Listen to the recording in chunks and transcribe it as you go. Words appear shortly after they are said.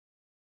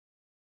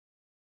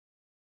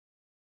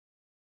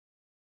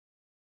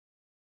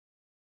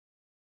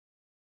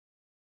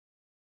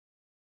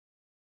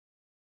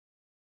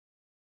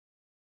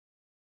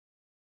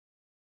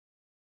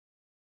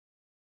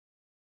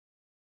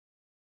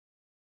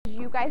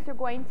guys are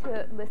going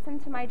to listen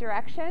to my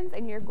directions,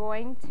 and you're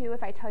going to,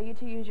 if I tell you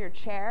to use your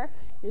chair,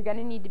 you're going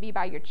to need to be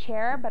by your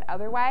chair, but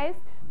otherwise,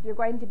 you're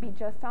going to be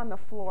just on the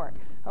floor,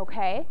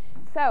 okay?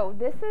 So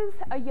this is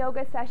a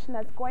yoga session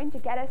that's going to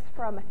get us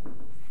from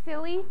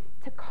silly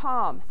to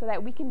calm so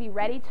that we can be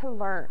ready to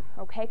learn,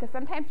 okay? Because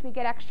sometimes we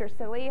get extra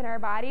silly in our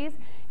bodies,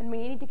 and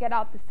we need to get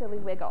out the silly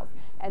wiggles.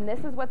 And this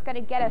is what's going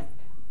to get us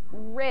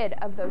rid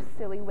of those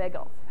silly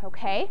wiggles,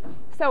 okay?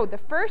 So the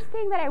first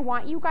thing that I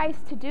want you guys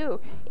to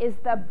do is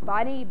the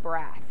bunny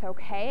breath,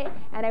 okay?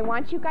 And I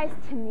want you guys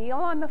to kneel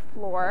on the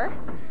floor.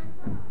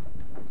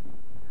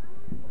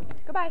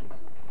 Goodbye.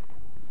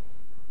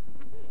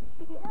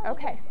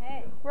 Okay.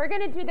 We're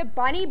going to do the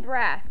bunny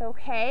breath,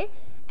 okay?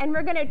 And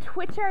we're going to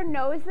twitch our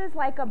noses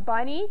like a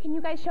bunny. Can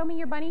you guys show me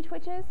your bunny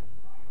twitches?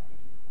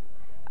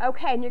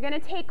 Okay, and you're going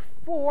to take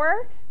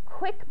 4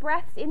 quick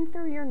breaths in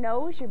through your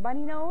nose, your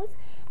bunny nose,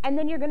 and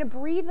then you're going to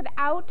breathe it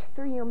out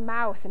through your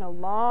mouth in a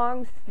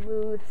long,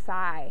 smooth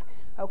sigh.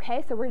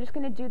 Okay, so we're just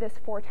going to do this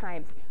 4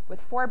 times with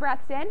 4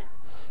 breaths in.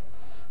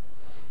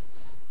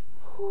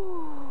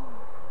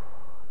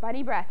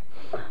 Bunny breath.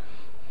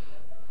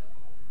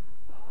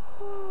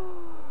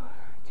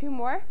 2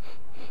 more.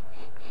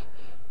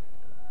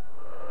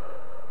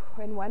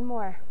 And 1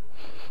 more.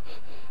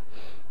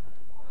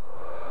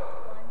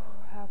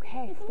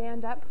 Okay,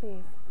 stand up,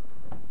 please.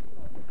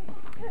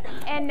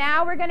 And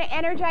now we're going to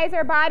energize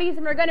our bodies,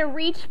 and we're going to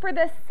reach for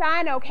the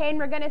sun, okay? And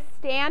we're going to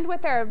stand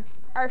with our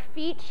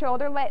feet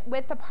shoulder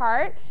width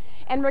apart,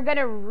 and we're going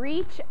to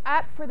reach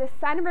up for the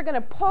sun, and we're going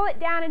to pull it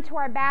down into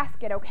our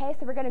basket, okay?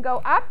 So we're going to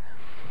go up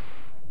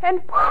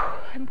and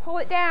pull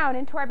it down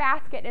into our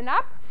basket, and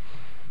up,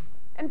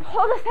 and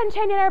pull the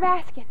sunshine in our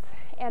baskets,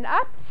 and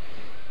up,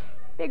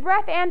 big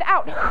breath, and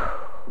out,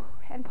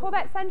 and pull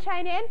that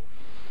sunshine in,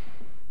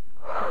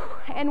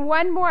 and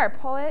 1 more,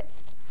 pull it.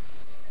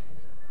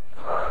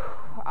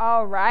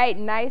 All right,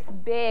 nice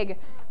big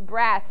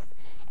breaths.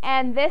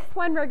 And this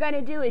one we're going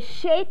to do is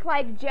shake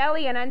like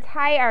jelly and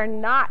untie our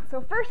knots.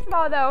 So first of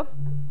all, though,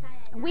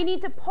 we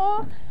need to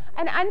pull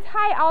and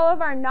untie all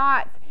of our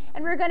knots.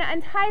 And we're going to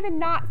untie the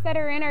knots that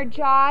are in our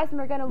jaws, and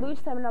we're going to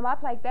loosen them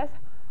up like this.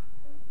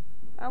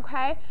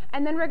 Okay?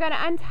 And then we're going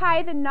to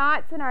untie the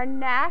knots in our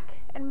neck,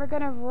 and we're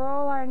going to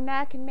roll our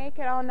neck and make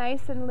it all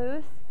nice and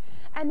loose.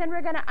 And then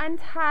we're going to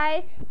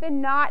untie the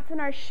knots in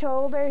our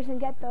shoulders and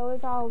get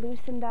those all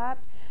loosened up.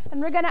 And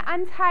we're going to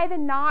untie the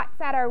knots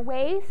at our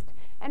waist,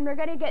 and we're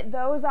going to get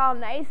those all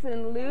nice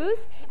and loose.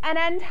 And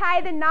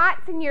untie the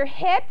knots in your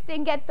hips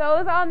and get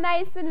those all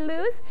nice and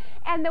loose.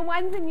 And the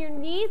ones in your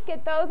knees,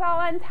 get those all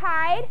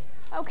untied.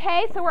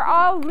 Okay, so we're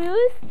all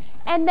loose.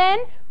 And then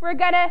we're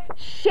going to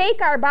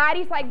shake our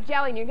bodies like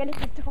jelly. And you're going to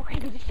just go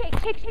crazy. Just shake,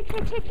 shake, shake,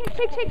 shake, shake, shake,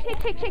 shake, shake,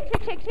 shake, shake,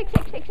 shake, shake,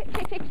 shake, shake, shake,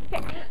 shake, shake,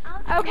 shake.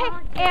 Okay,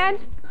 and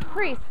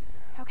freeze.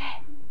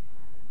 Okay.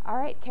 All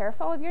right,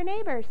 careful of your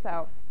neighbors,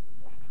 though.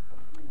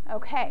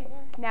 Okay,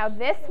 now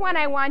this one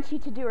I want you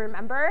to do,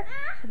 remember,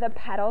 the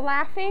pedal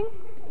laughing.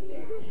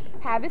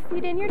 Have a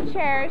seat in your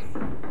chairs.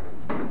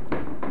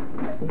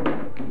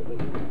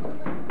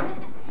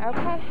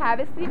 Okay, have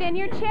a seat in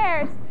your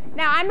chairs.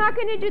 Now, I'm not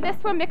going to do this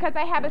one because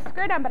I have a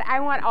skirt on, but I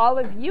want all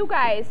of you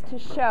guys to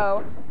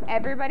show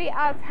everybody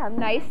else how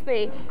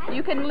nicely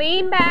you can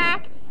lean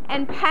back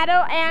and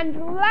pedal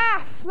and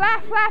laugh,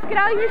 laugh, laugh. Get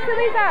all your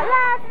sillies out.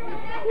 Laugh,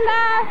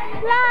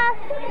 laugh, laugh.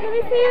 Let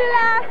me see you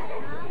laugh.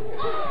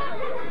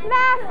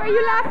 Laugh. Are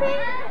you laughing?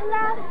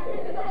 Laugh.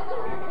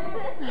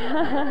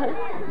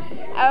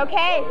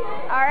 Okay.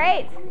 All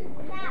right.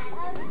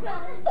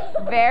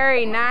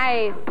 Very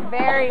nice.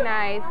 Very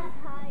nice.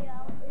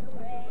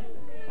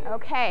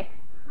 Okay.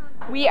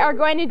 We are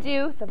going to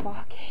do the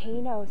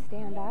volcano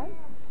stand up.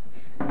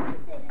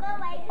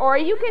 Or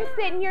you can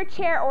sit in your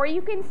chair, or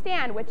you can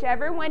stand,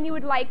 whichever one you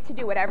would like to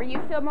do, whatever you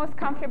feel most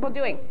comfortable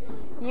doing.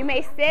 You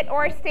may sit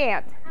or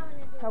stand,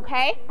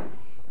 okay?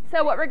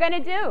 So what we're going to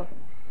do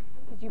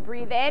is you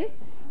breathe in,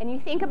 and you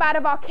think about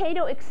a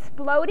volcano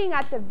exploding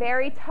at the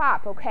very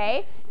top,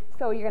 okay?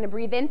 So you're going to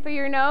breathe in through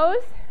your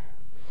nose,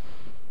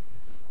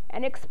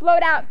 and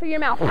explode out through your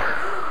mouth.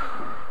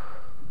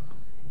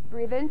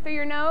 Breathe in through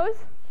your nose.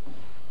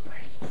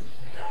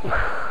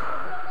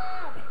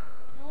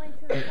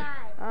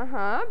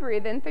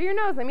 Breathe in through your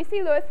nose. Let me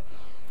see, Lewis.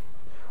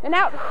 And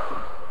out.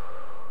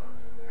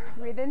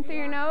 Breathe in through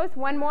your nose.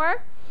 1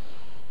 more.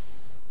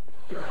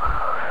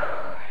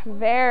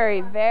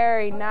 Very,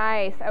 very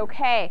nice.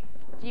 Okay.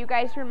 Do you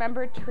guys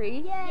remember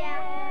tree?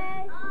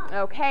 Yes.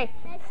 Okay.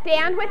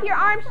 Stand with your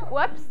arms.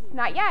 Whoops.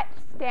 Not yet.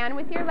 Stand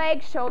with your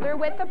legs shoulder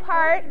width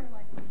apart.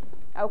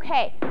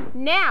 Okay.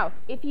 Now,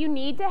 if you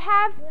need to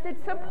have the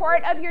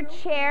support of your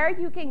chair,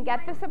 you can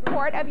get the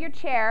support of your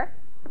chair.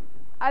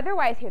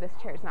 Otherwise, here, this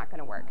chair is not going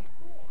to work.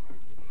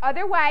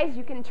 Otherwise,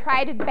 you can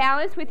try to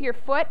balance with your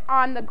foot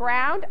on the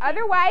ground.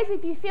 Otherwise,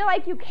 if you feel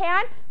like you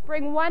can,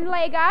 bring one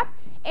leg up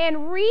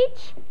and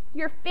reach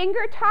your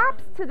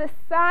fingertips to the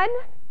sun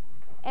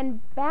and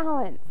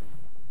balance.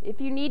 If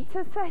you need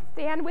to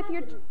stand with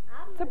your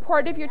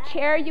support of your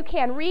chair, you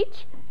can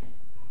reach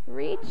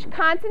Reach.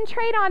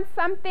 Concentrate on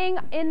something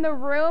in the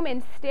room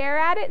and stare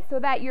at it so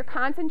that your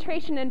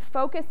concentration and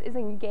focus is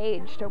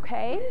engaged,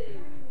 okay?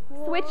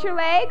 Switch your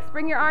legs.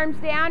 Bring your arms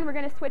down. We're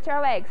going to switch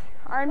our legs.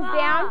 Arms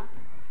down.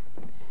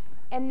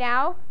 And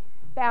now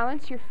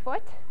balance your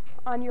foot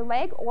on your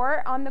leg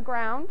or on the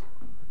ground.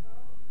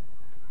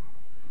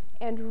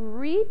 And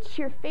reach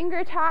your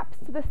fingertips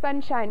to the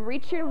sunshine.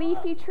 Reach your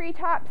leafy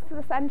treetops to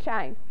the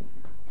sunshine.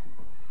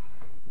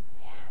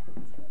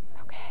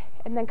 Okay.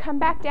 And then come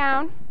back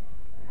down.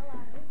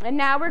 And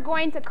now we're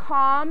going to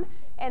calm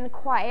and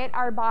quiet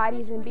our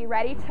bodies and be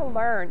ready to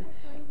learn.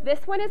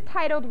 This one is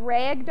titled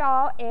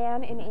Ragdoll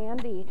Anne and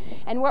Andy.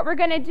 And what we're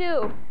going to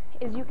do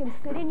is you can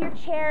sit in your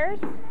chairs.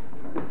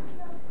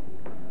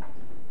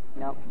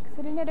 Nope,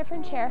 sit in a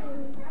different chair.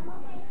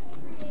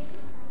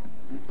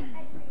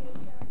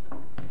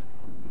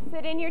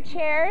 Sit in your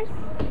chairs.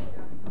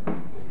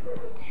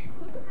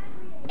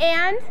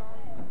 And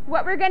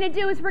what we're going to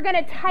do is we're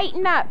going to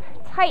tighten up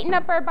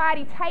our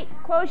body.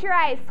 Close your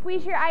eyes,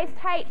 squeeze your eyes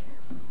tight.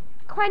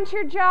 Clench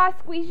your jaw,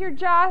 squeeze your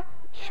jaw.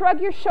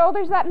 Shrug your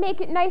shoulders up, make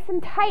it nice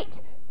and tight.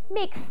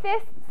 Make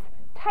fists,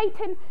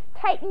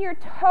 tighten your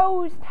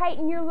toes,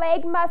 tighten your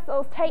leg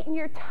muscles, tighten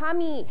your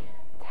tummy.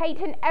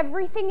 Tighten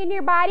everything in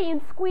your body and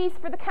squeeze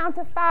for the count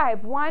of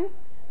 5. 1,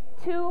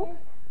 2,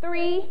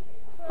 3,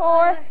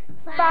 4,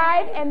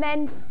 5, and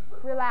then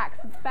relax.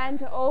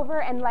 Bend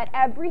over and let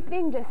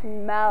everything just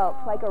melt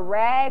like a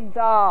rag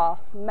doll.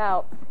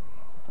 Melt.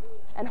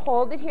 And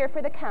hold it here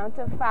for the count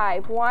of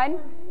 5. 1,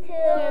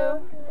 2,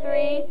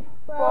 3,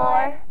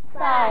 4,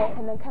 5.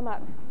 And then come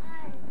up.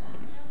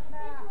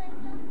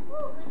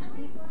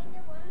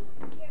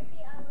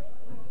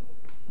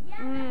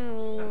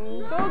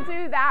 We'll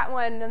do that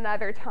one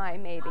another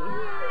time, maybe.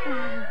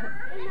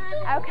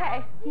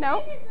 Okay.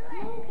 Nope.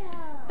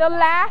 The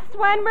last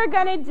one we're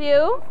going to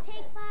do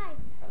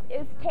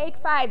is Take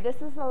 5. This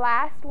is the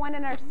last one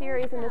in our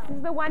series, and this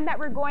is the one that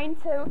we're going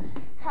to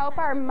help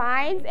our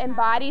minds and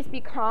bodies be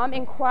calm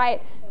and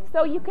quiet.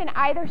 So you can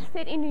either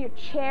sit in your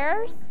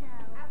chairs,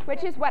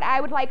 which is what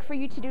I would like for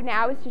you to do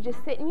now, is to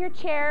just sit in your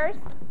chairs,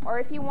 or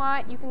if you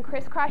want, you can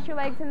crisscross your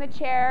legs in the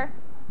chair,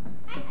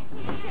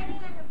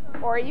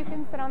 or you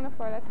can sit on the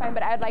floor, that's fine,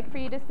 but I'd like for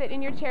you to sit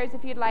in your chairs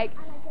if you'd like.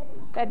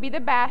 That'd be the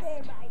best.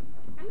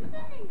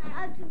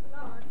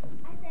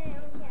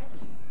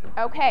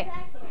 Okay.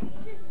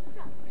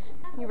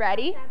 You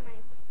ready?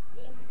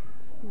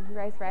 You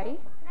guys ready?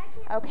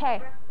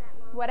 Okay.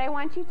 What I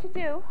want you to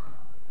do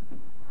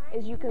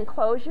is you can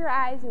close your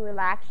eyes and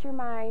relax your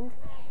mind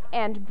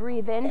and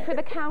breathe in for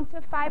the count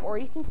of 5, or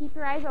you can keep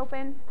your eyes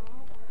open,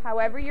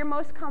 however you're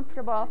most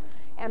comfortable,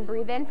 and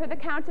breathe in for the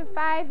count of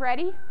 5.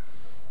 Ready?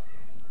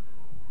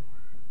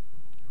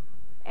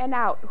 And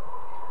out.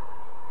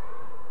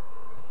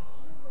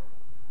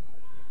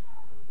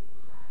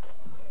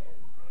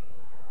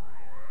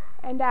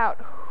 And out.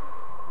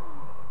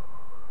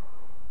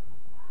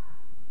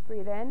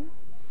 Breathe in.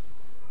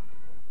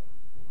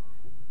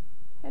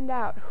 And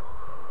out.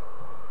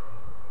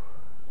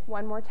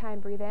 One more time.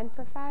 Breathe in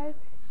for 5.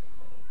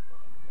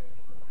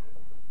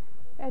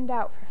 And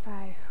out for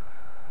 5.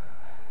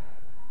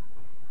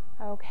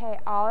 Okay,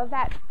 all of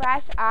that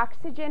fresh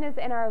oxygen is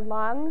in our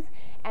lungs,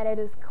 and it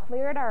has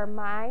cleared our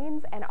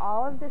minds, and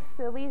all of the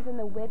sillies and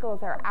the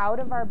wiggles are out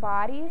of our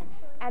bodies,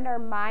 and our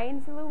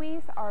minds,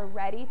 Louise, are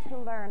ready to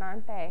learn,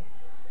 aren't they?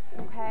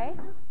 Okay?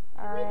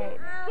 All right.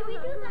 Can we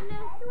do the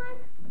next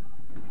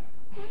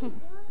one?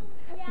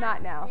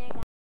 Not now.